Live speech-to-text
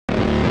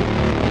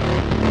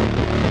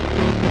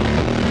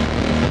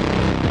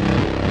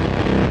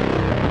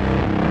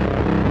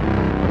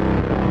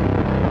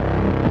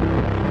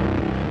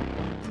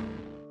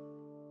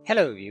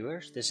Hello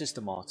viewers, this is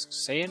the Masked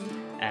Saiyan,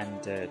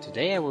 and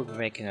today I will be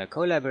making a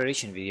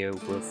collaboration video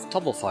with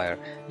Toble,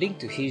 link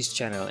to his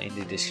channel in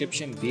the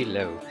description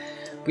below.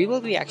 We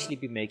will actually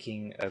be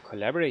making a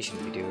collaboration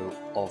video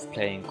of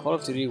playing Call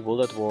of Duty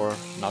World at War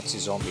Nazi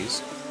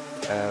Zombies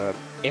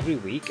every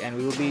week, and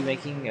we will be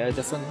making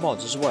different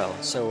mods as well.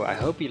 So I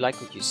hope you like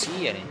what you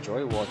see and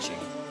enjoy watching.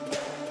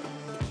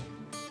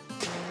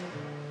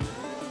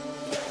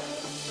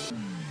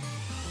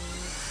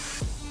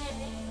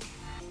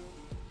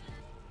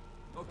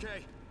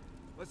 Okay,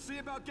 let's see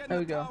about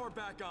getting the power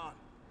back on.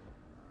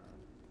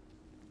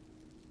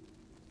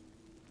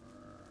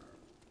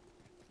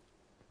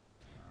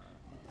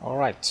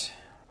 Alright.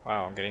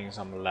 Wow, I'm getting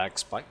some lag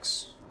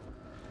spikes.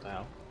 What the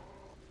hell?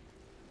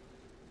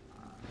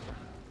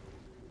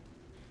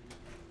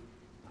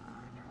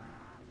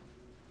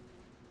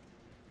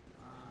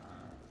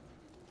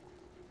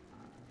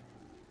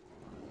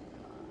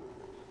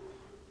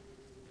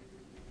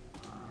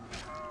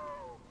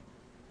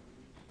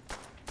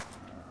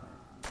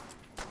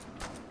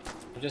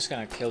 I'm just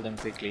gonna kill them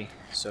quickly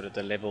so that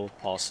the level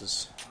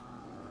passes.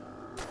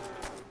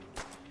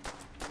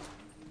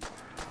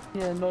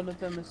 Yeah, none of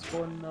them is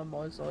spawning on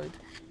my side.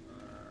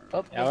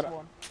 Oh, yeah, there's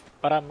one.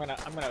 But I'm gonna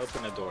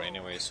open the door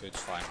anyway, so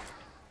it's fine.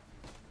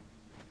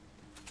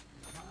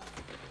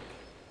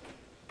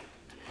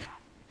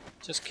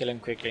 Just kill him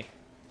quickly,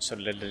 so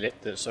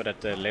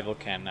that the level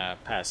can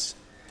pass.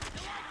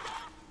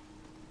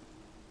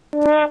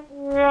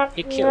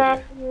 He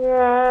killed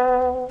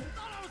you.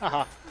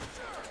 Haha.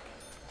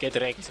 Get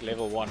wrecked,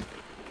 level 1.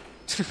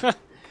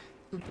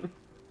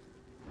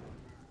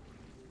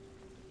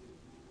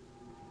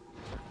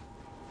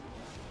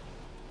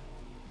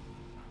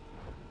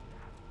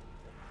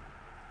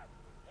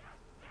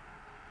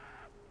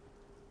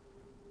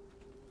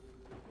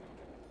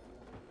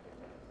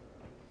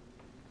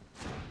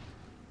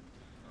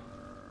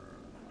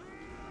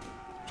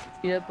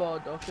 Yeah,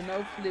 but okay,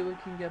 hopefully we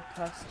can get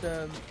past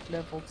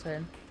level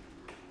 10.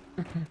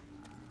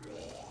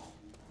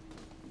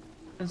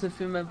 As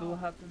if you remember what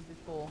happened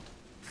before.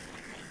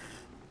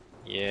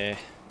 Yeah.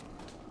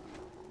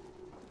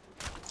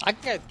 I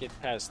can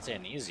get past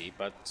 10 easy,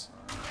 but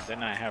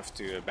then I have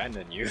to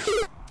abandon you.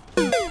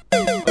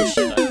 Oh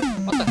shit,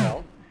 what the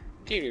hell?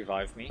 He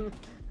revived me.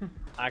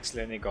 I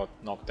accidentally got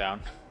knocked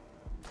down.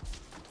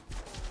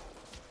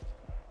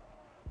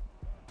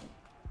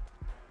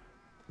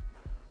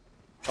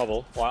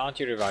 Trouble, why aren't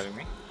you reviving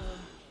me?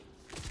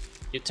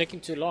 You're taking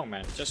too long,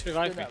 man. Just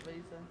revive me.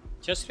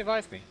 Just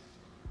revive me.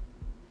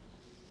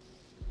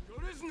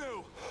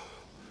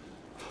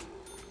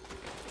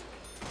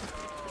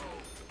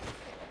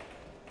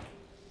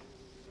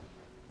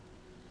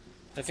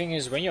 The thing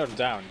is, when you're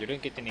down, you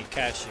don't get any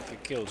cash if you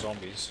kill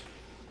zombies.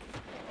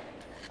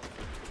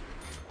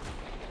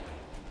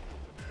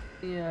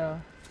 Yeah.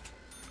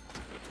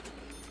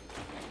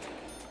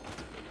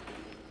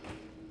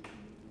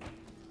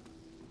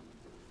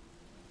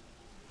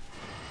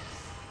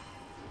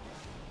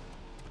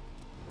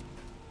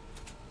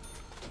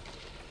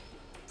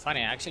 Funny,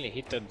 I actually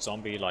hit that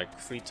zombie like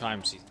 3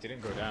 times, he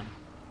didn't go down.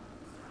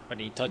 But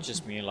he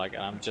touches me like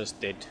I'm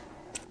just dead.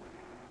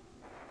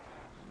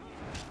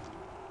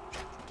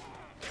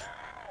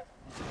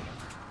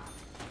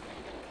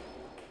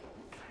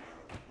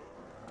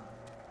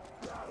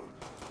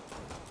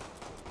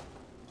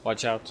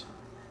 Watch out.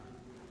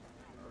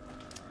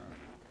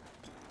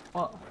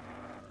 What?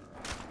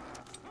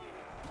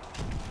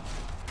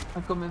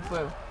 I'm coming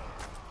through.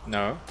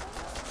 No.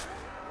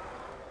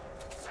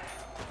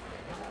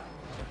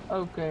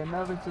 Okay,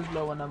 now this is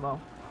low on ammo.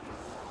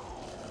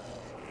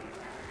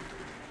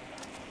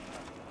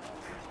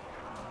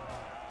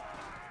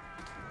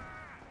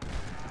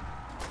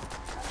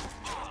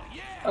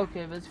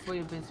 Okay, there's 3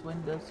 of these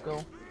windows,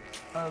 go.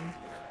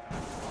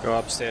 Go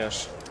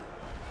upstairs.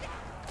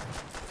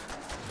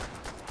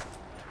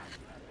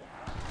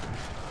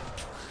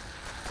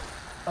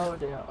 Oh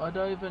dear, I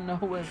don't even know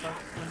where that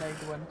grenade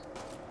went.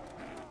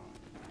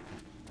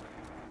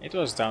 It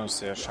was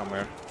downstairs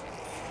somewhere.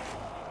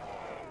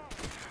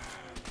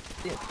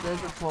 Yep,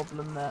 there's a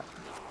problem there.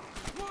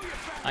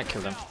 I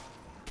killed him.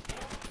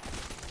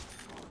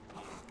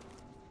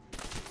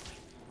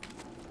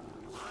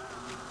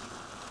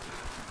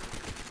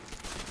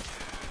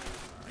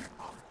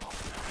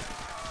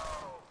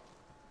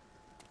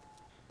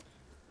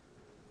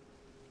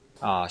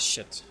 Ah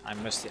shit, I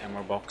missed the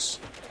ammo box.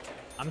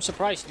 I'm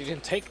surprised you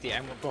didn't take the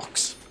ammo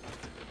box.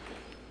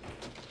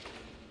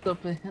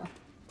 Stop it.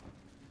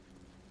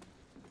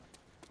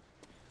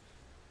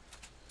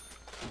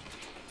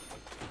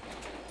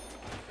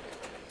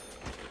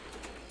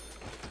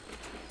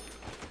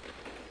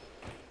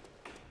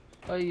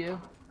 Are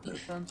you?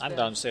 Downstairs? I'm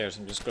downstairs,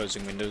 I'm just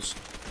closing windows.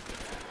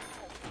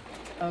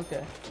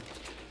 Okay.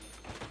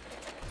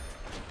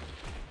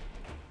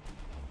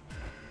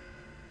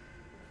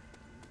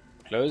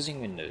 Closing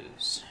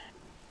windows.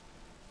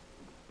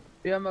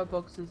 Yeah, my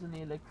box is in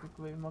the electric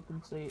room, I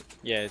can see it.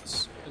 Yeah,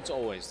 it's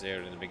always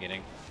there in the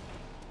beginning.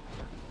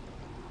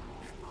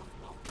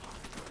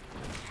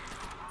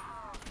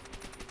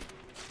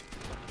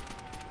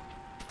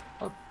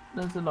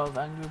 There's a lot of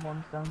angry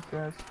ones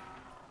downstairs.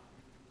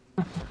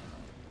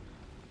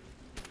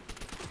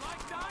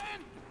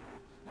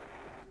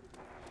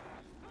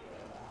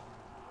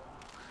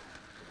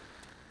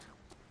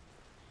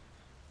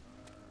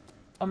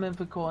 I'm in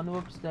the corner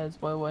upstairs,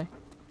 by the way.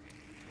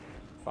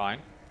 Fine.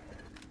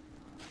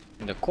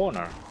 In the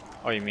corner?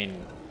 Oh, you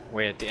mean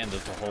way at the end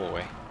of the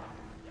hallway?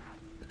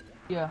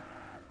 Yeah.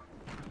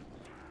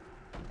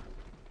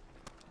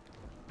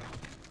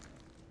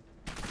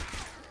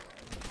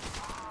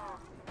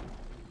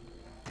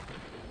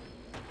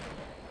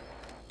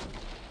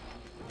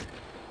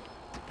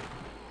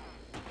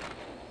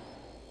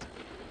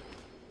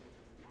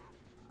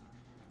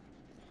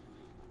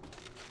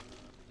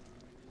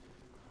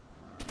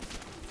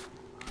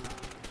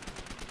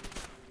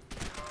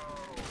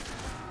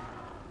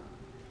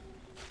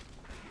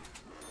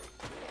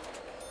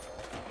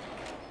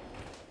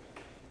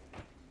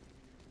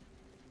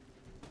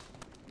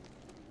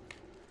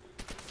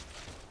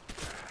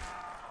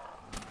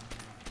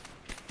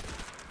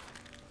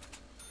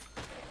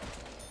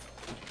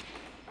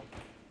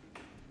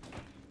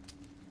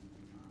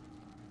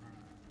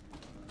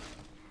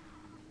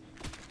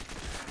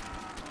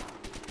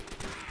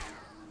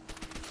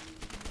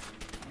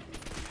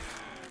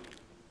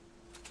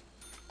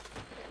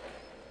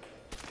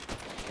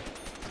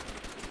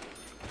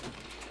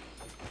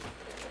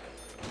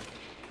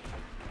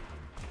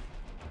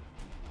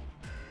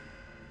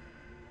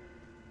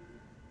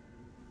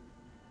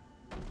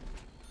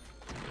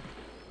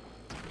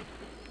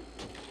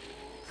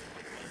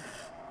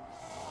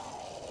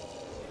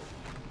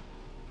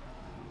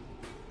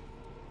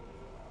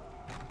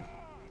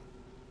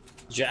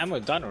 Is your ammo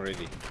done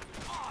already?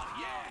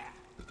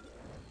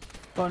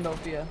 Kind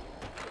of, yeah.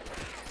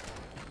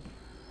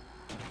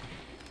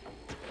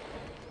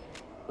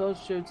 Those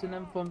shooting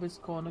them from this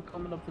corner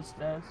coming up the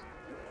stairs.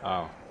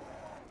 Oh.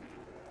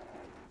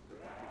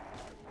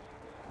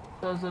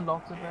 There's a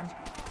lot of them.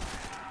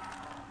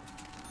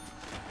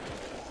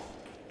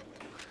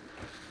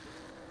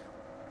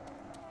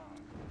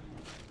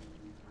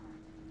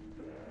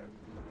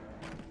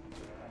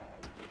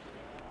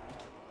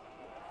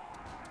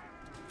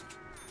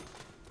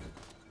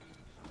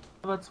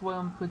 That's why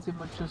I'm pretty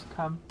much just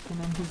camping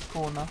in his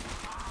corner.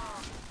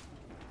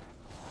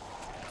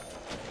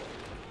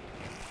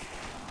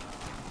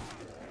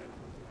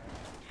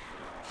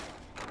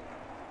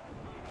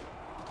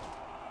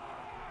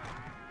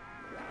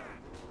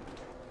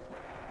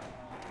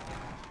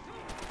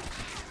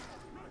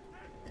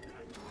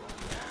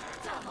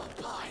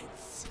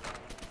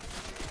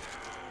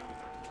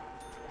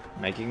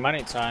 Making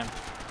money time.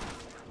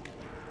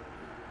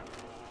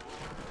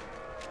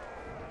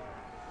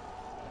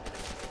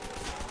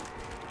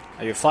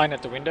 Are you fine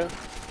at the window?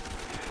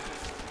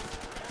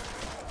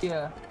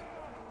 Yeah.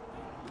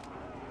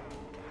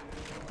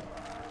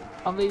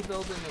 I'm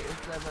rebuilding it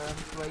instead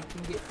of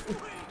breaking it.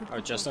 Oh,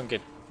 just don't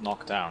get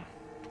knocked down.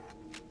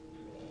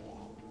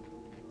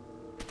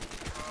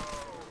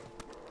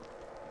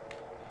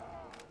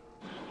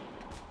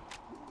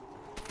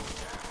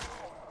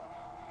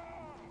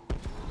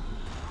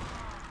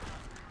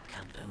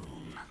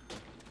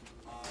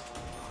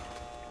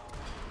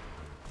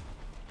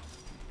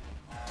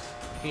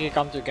 You can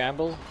come to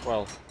gamble?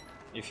 Well,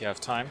 if you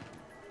have time.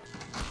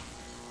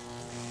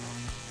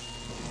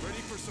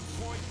 Ready for some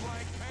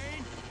point-blank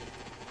pain?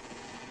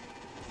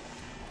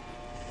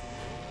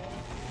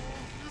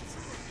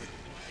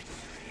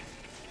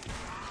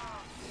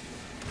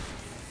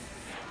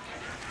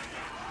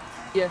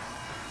 Yes.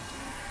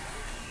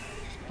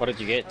 What did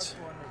you get?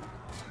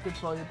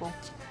 Deployable.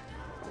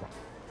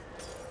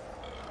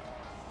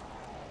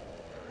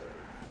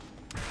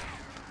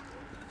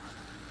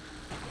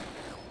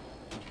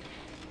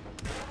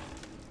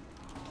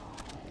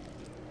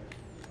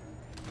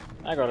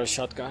 I got a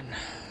shotgun.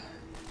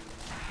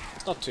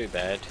 It's not too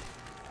bad.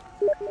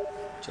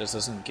 Just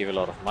doesn't give a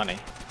lot of money.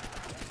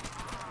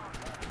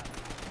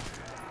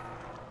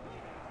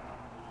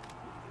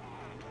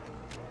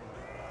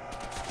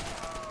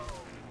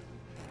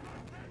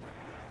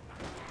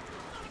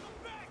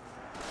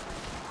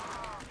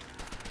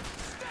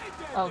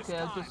 Okay,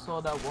 I just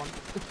saw that one.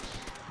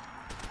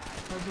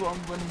 That's what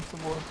I'm running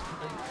towards.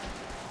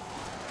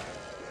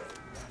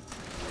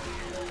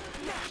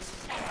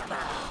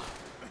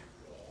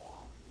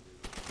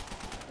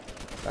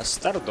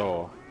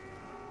 Bastardo!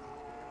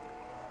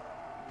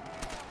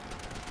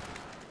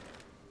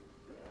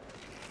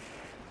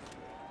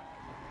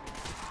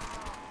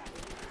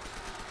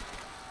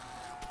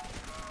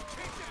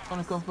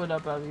 Gonna come for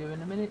that barrier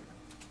in a minute.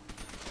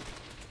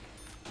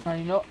 No,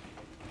 you're not.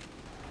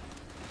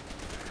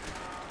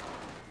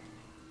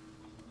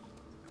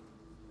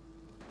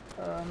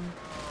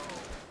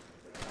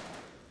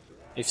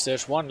 If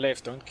there's one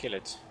left, don't kill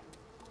it.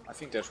 I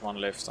think there's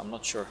one left, I'm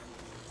not sure.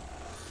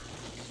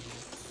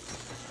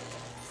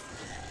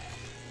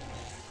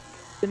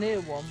 The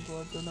near one, but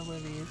I don't know where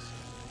he is.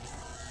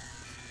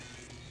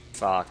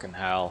 Fucking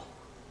hell.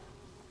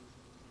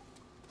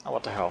 Oh,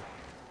 what the hell?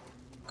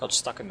 Got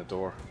stuck in the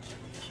door.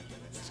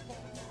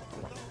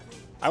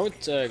 I would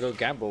go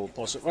gamble,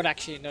 possibly. Well,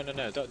 actually, no,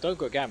 don't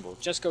go gamble.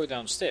 Just go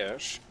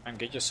downstairs and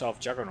get yourself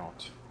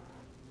Juggernaut.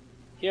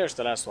 Here's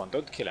the last one.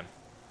 Don't kill him.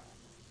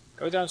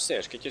 Go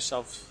downstairs, get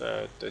yourself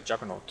the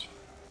Juggernaut.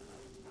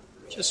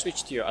 Just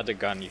switch to your other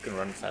gun, you can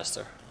run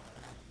faster.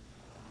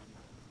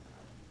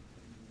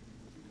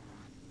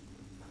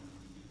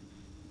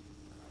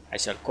 I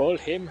shall call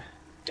him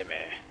Timmy.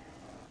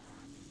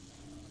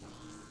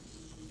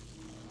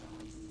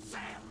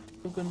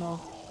 I'm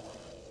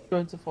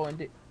going to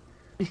find it.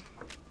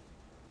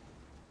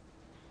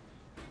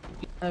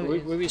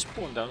 Will we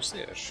spawn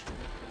downstairs?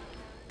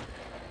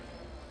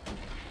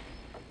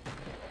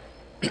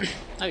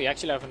 Oh, you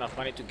actually have enough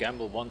money to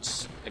gamble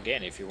once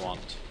again if you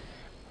want.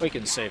 We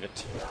can save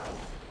it.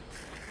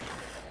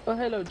 Oh,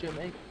 hello,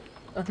 Jimmy.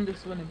 I'm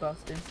just running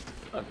past him.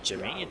 Not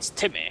Jimmy, it's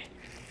Timmy.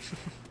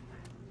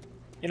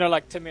 You know,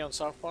 like Timmy on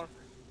South Park?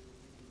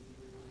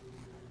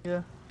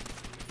 Yeah.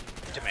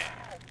 Timmy.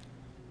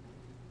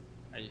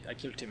 I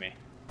killed Timmy.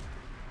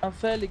 I'm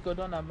fairly good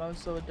on ammo,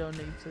 so I don't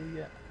need to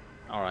yet.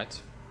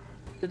 Alright.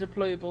 The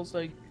deployable's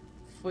like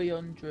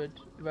 300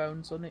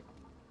 rounds on it.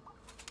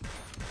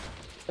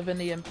 Of an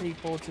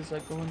MP40 is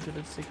like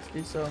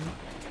 160, so I'm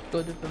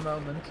good at the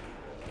moment.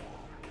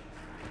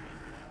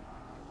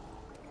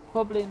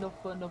 Probably enough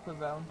for another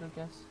round, I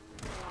guess.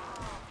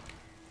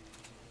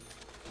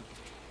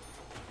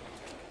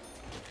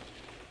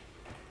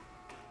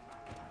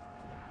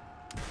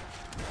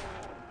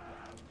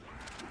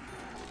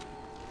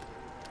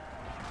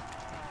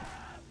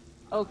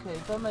 Okay,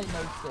 that made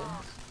no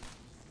sense.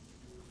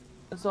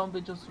 A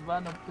zombie just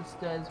ran up the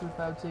stairs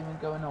without even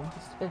going on the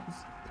stairs.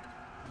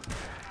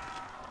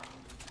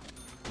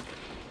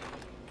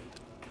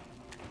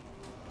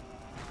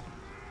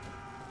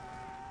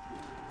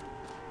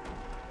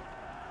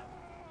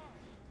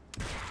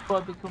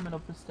 I'll be coming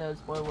up the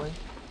stairs, by the way.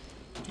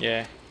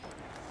 Yeah.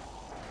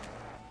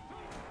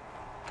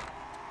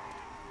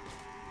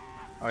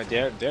 Oh,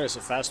 there's a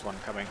fast one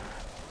coming.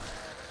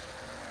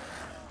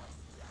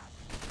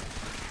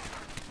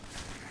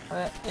 You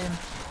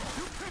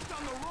picked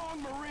on the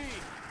wrong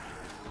Marine.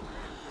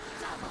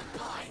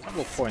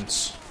 Double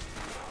points.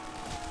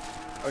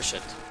 Oh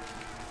shit.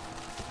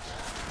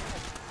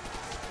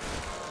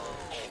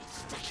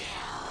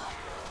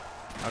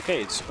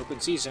 Okay, it's open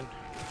season.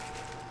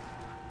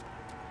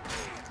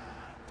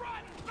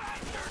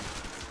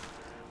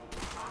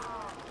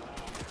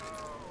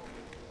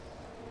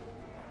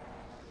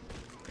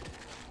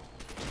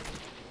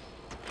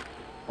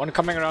 One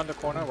coming around the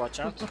corner, watch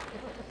out.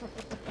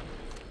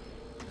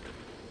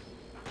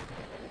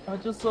 I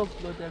just saw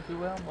blood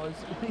everywhere on my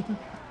screen.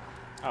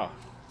 Oh.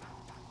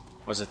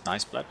 Was it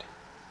nice blood?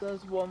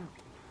 There's one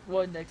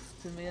right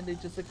next to me and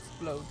it just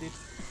exploded.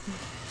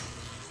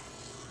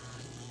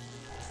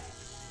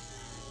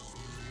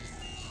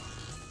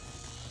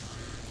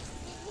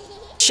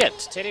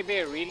 Shit! Teddy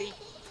bear, really?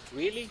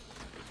 Really?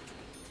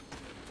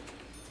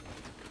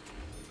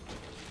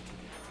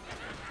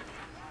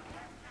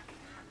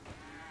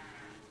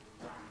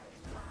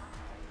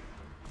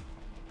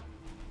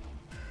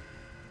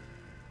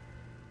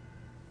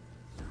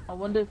 I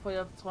wonder if I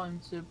have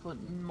time to put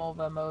more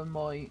ammo in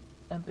my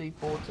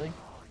MP40.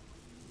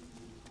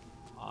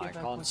 I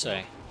can't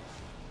say.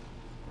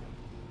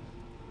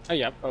 Oh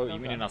yeah, oh you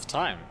mean enough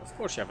time? Of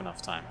course you have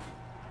enough time.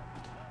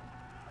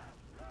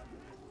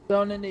 I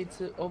only need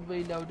to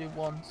reload it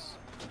once.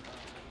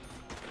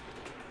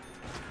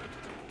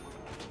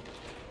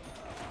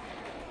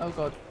 Oh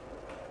god.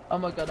 Oh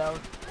my god, out.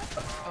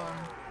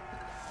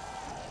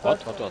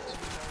 What?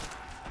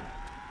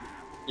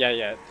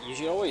 Yeah, you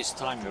should always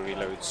time your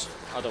reloads,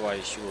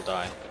 otherwise you will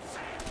die.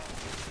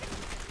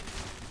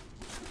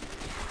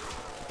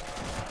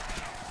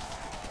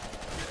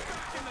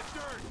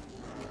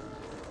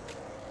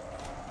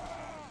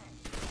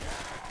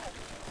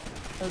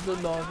 There's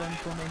a lot of them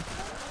coming.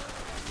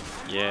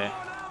 Yeah.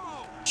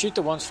 Shoot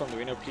the ones from the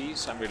window,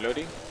 please. I'm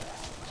reloading.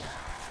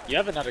 You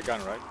have another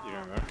gun, right? You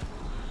remember?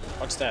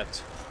 What's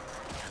that?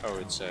 Oh,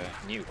 it's a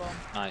new.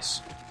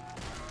 Nice.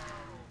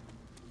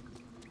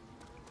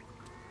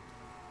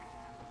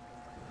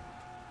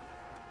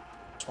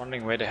 Just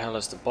wondering where the hell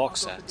is the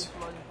box at?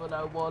 But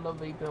I want to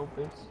rebuild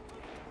this,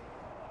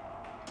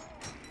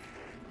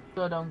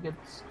 so I don't get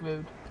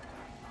screwed.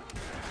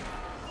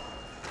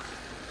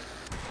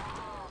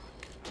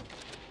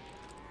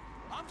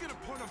 I'm gonna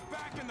put him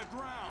back in the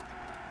ground.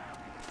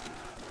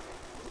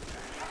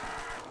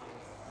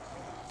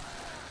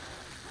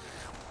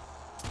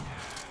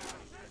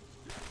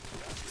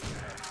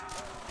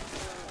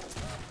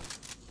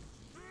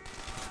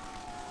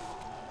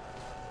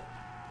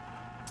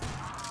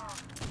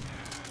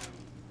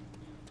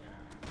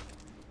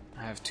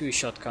 I have 2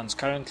 shotguns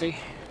currently.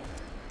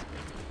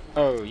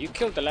 Oh, you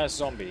killed the last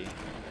zombie.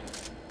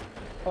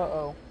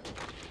 Uh-oh.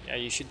 Yeah,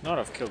 you should not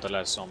have killed the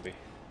last zombie.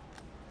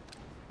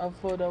 I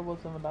thought that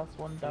wasn't the last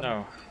one done.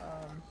 No.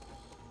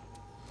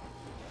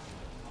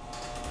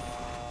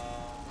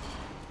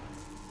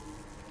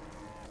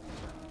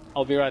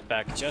 I'll be right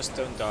back, just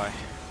don't die.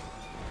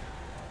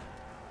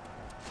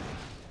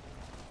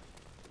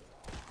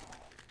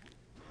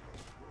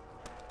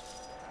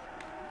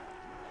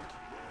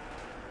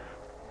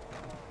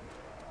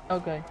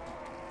 Okay.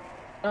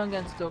 I'm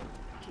getting stuck.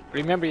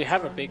 Remember, you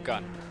have a big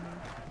gun.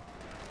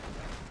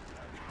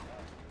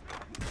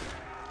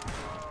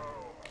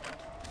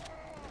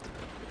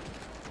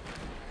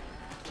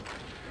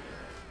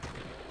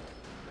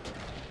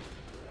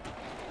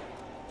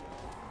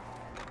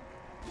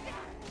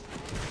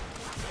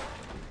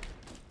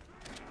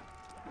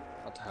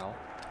 What the hell?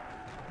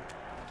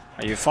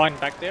 Are you fine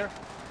back there?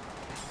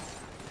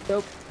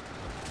 Nope.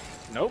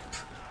 Nope.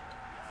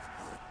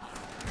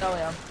 Oh,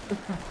 I am.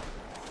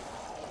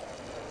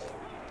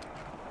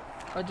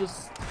 I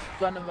just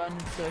ran around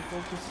in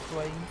circles, just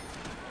spraying.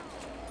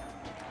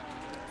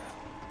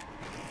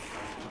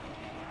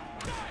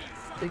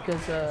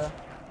 Because,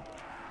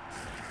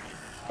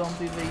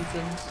 zombie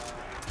reasons.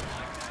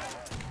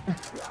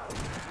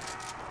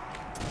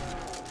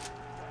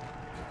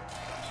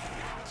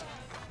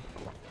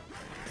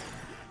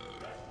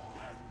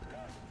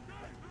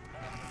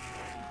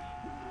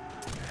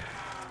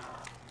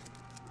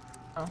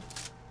 Oh.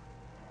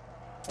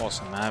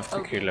 Awesome, I have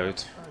quick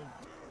reload.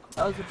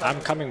 That was I'm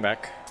coming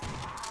back.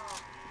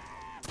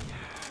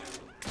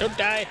 Don't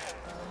die!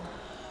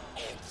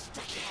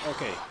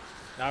 Okay,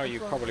 now you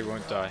probably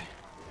won't die.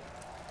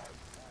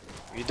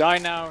 If you die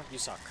now, you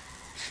suck.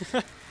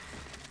 Okay,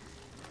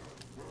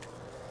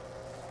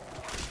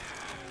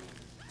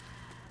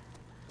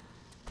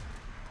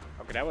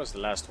 that was the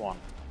last one,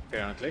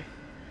 apparently.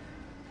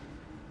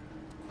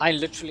 I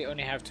literally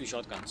only have 2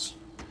 shotguns.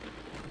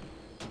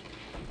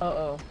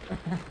 Uh-oh.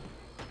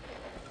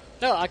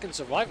 No, I can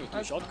survive with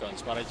 2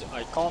 shotguns, but I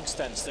can't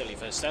stand still.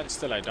 If I stand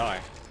still, I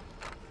die.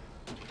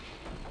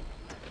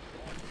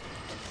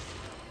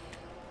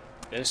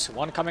 There's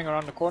one coming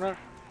around the corner.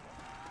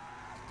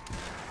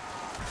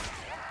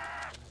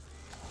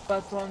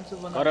 Bad time to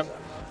run. Got him.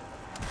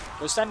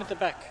 Go stand at the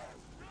back.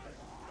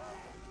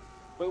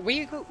 Where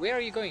you go? Where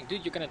are you going?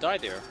 Dude, you're gonna die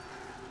there.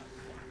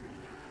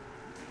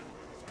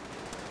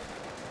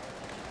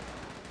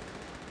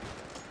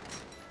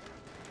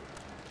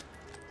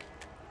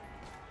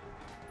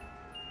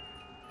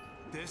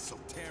 This'll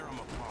tear him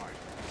apart.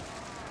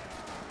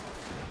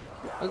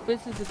 Like,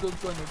 this is a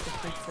good gun with the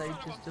quick save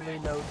just to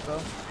reload,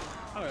 bro.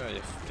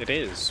 Oh, it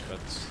is,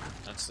 but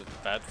that's the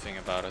bad thing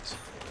about it.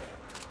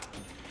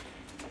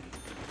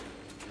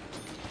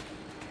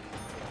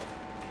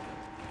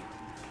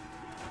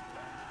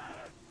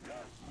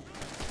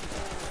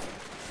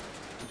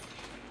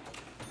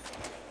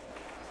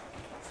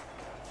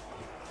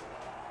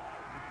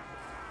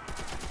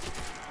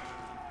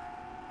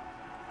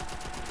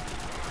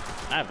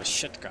 I have a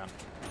shotgun.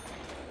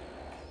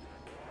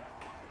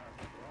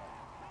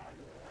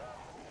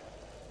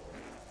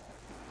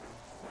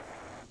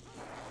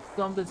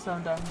 Zombies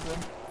sound angry.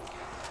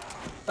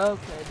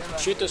 Okay, they're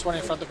Shoot this one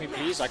in front of me,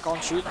 please. I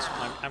can't shoot.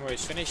 My ammo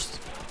is finished.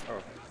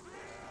 Oh.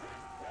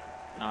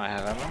 Now I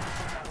have ammo.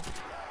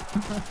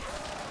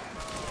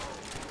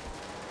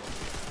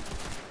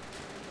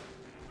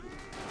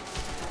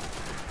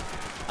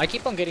 I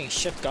keep on getting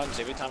shit guns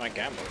every time I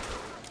gamble.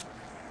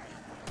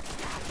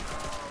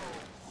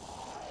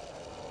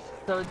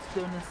 So it's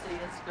doing a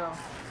CSGO.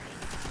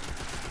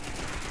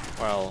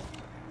 Well,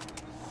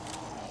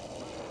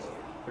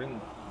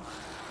 in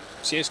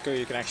CSGO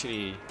you can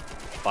actually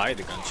buy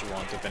the guns you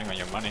want depending on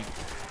your money.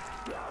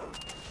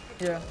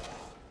 Yeah.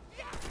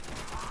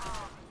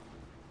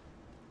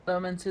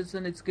 And since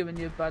it's giving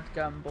you a bad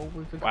gamble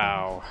with a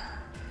Wow.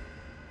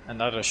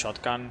 Another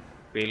shotgun?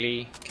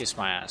 Really? Kiss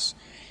my ass.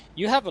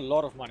 You have a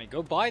lot of money.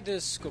 Go buy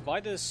this,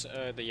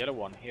 the yellow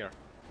one here.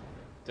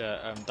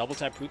 The double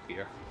tap root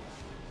beer.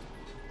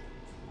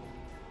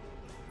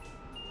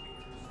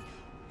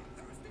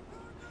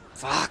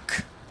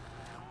 Fuck!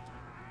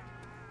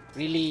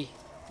 Really?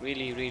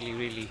 Really, really,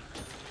 really?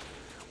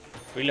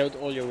 Reload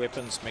all your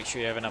weapons, make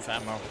sure you have enough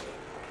ammo.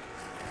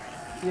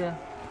 Yeah.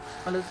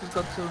 Unless it's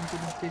got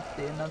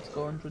 250 and that's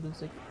got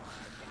 106.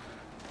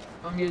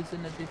 I'm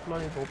using a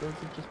deployable, this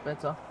is just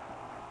better.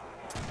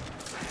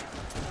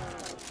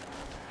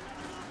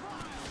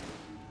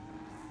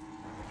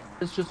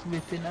 It's just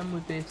ripping them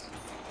with this.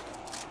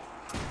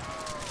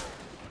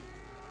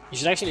 You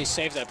should actually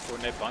save that for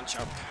when they bunch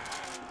up.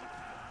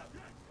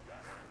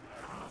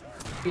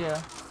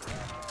 Yeah.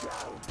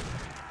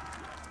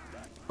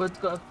 But it's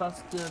got a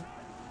faster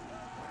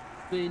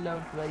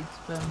reload rate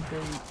than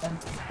the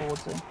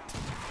MP40.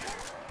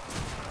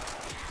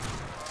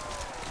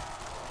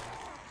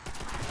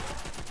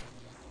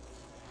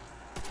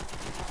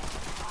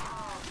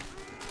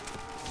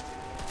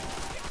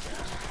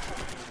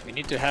 We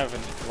need to have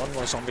one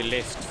more zombie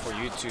left for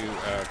you to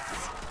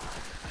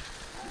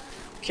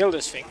kill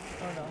this thing.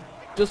 Oh no.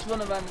 Just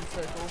run around in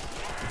circles.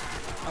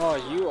 Oh,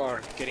 you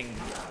are getting...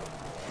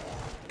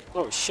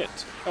 Oh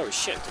shit, oh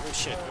shit, oh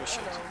shit, oh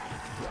shit.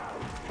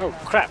 Oh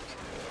crap.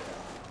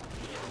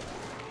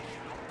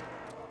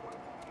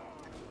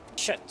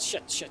 Shit,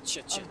 shit, shit,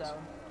 shit, shit. I'm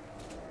down.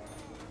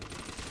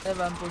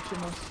 They're ambushing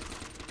us.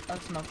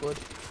 That's not good.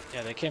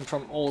 Yeah, they came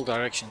from all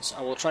directions.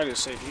 I will try to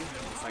save you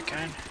if I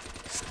can.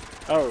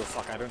 Oh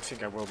fuck, I don't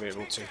think I will be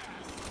able to.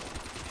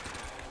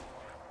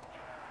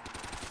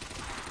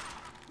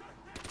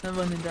 I'm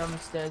running down the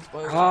stairs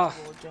by Ah.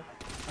 towards you.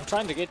 I'm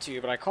trying to get to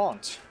you, but I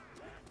can't.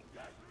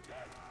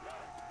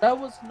 That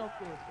was not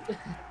good.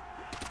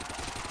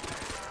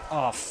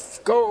 Oh,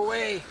 go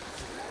away!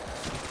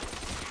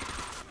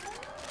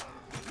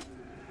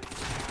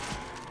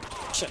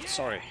 Shit,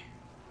 sorry.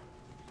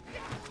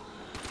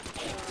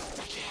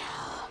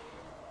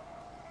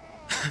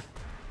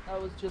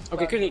 That was just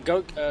Okay, bad. quickly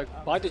go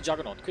buy the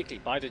Juggernaut. Quickly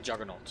buy the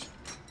Juggernaut.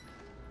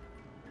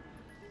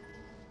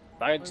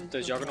 Buy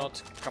the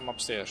Juggernaut. Come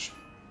upstairs.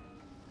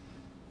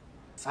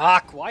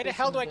 Fuck! Why the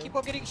hell do I keep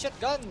on getting shit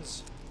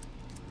guns?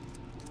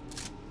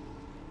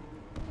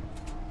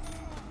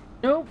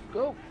 No,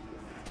 go.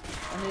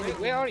 Wait,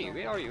 where are you?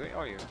 Where are you? Where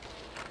are you?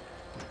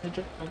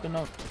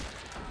 Juggernaut.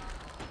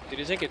 Did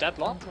it take you that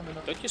long?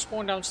 Don't you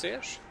spawn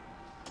downstairs?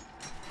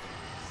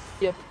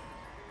 Yep.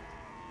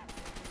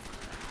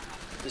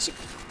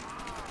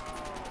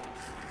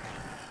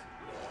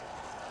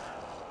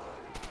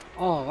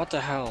 Oh, what the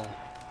hell?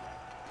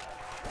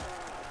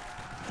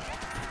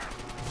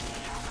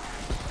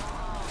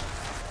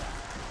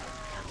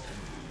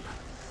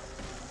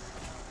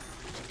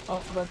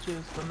 Oh, that's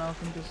yours, but now I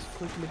can just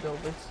quickly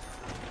build this.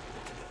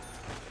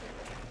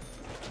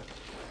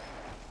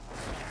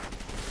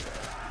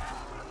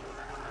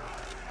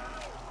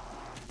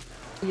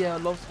 Yeah,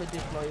 lost the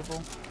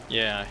deployable.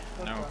 Yeah,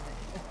 no.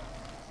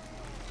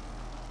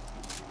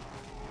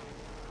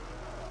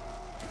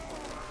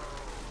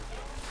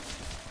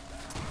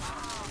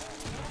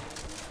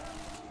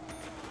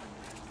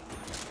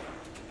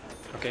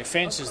 Okay,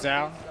 fence is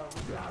down.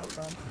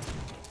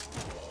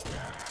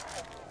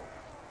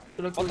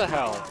 What the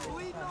hell?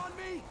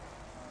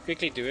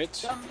 Quickly do it.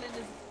 Gambling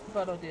is a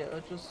bad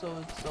idea, just so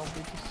it's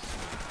zombie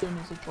as soon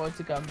as I try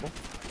to gamble.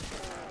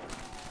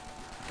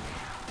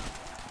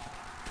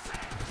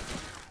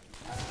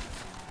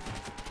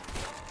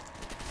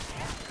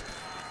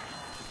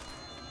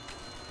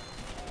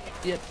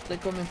 Yep, they're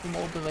coming from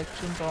all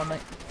directions, aren't they?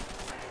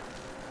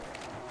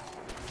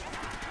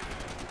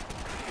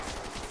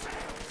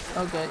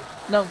 Okay,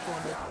 now I'm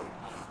going it.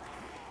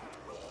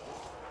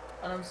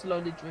 And I'm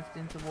slowly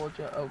drifting towards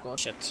you. Oh god.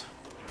 Shit.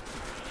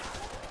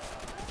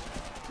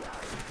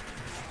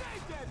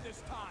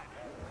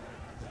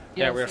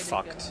 Yeah, we're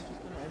fucked.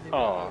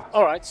 Oh,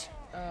 alright.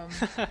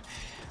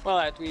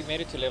 Well, we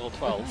made it to level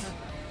 12.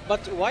 But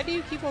why do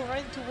you keep on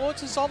running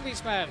towards the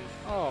zombies, man?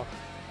 Oh.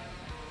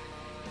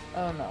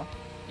 Oh no.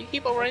 You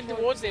keep on running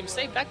towards them.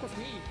 Stay back with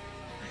me.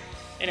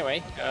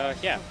 Anyway,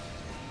 yeah.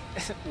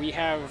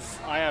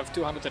 I have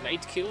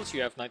 208 kills,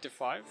 you have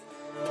 95.